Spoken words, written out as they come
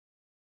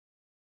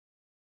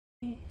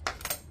Alright.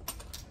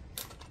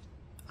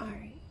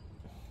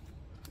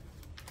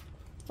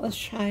 Let's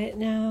try it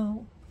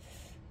now.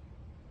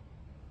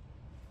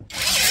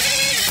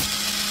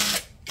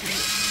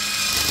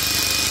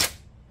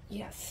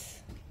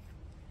 Yes.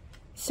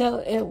 So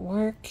it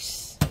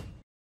works.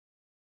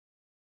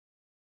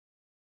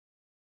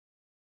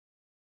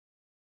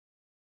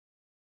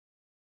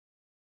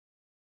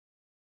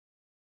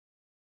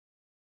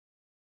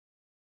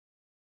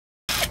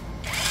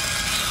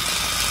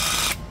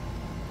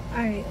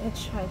 Alright,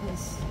 let's try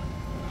this.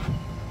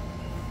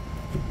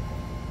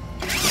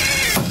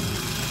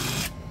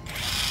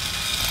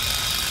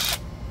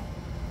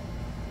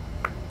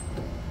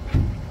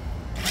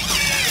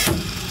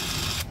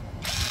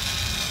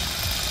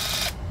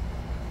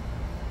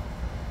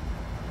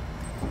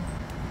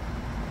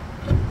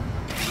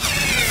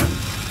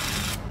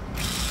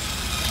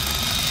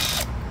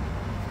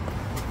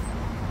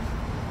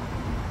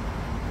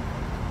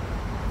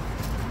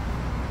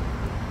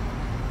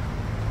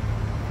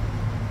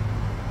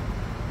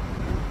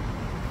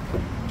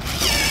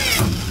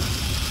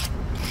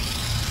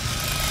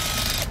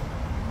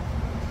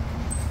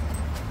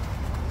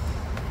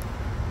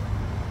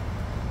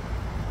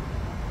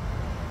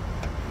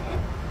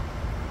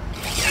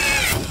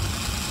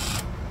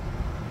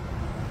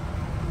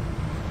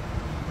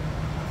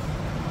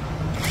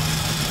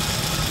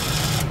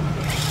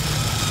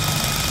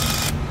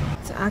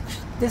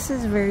 This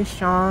is very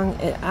strong.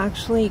 It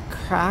actually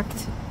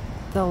cracked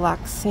the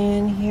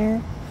Lexan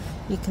here.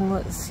 You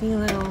can see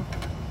little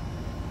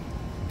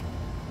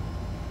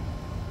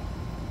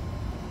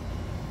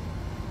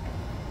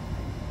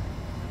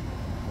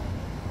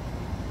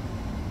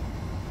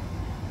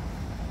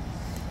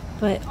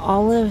but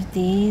all of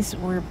these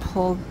were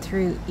pulled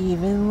through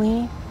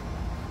evenly.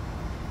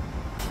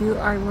 If you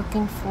are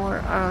looking for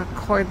a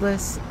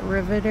cordless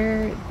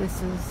riveter,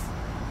 this is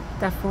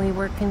definitely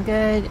working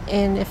good,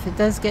 and if it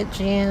does get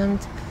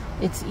jammed,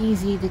 it's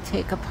easy to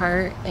take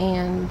apart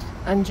and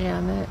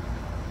unjam it.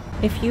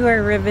 If you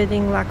are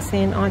riveting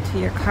Lexan onto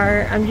your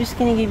car, I'm just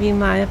going to give you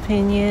my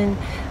opinion.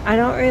 I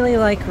don't really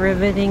like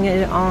riveting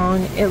it on.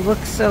 It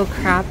looks so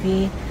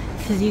crappy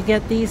because you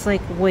get these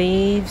like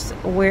waves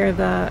where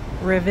the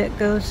rivet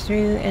goes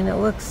through, and it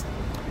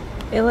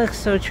looks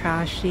so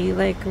trashy.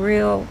 Like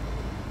real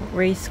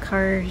race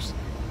cars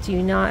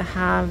do not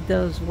have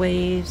those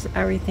waves.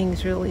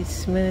 Everything's really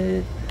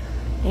smooth,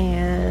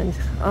 and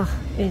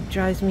it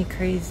drives me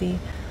crazy,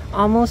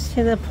 almost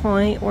to the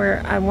point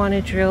where I want to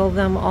drill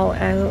them all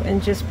out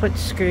and just put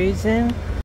screws in.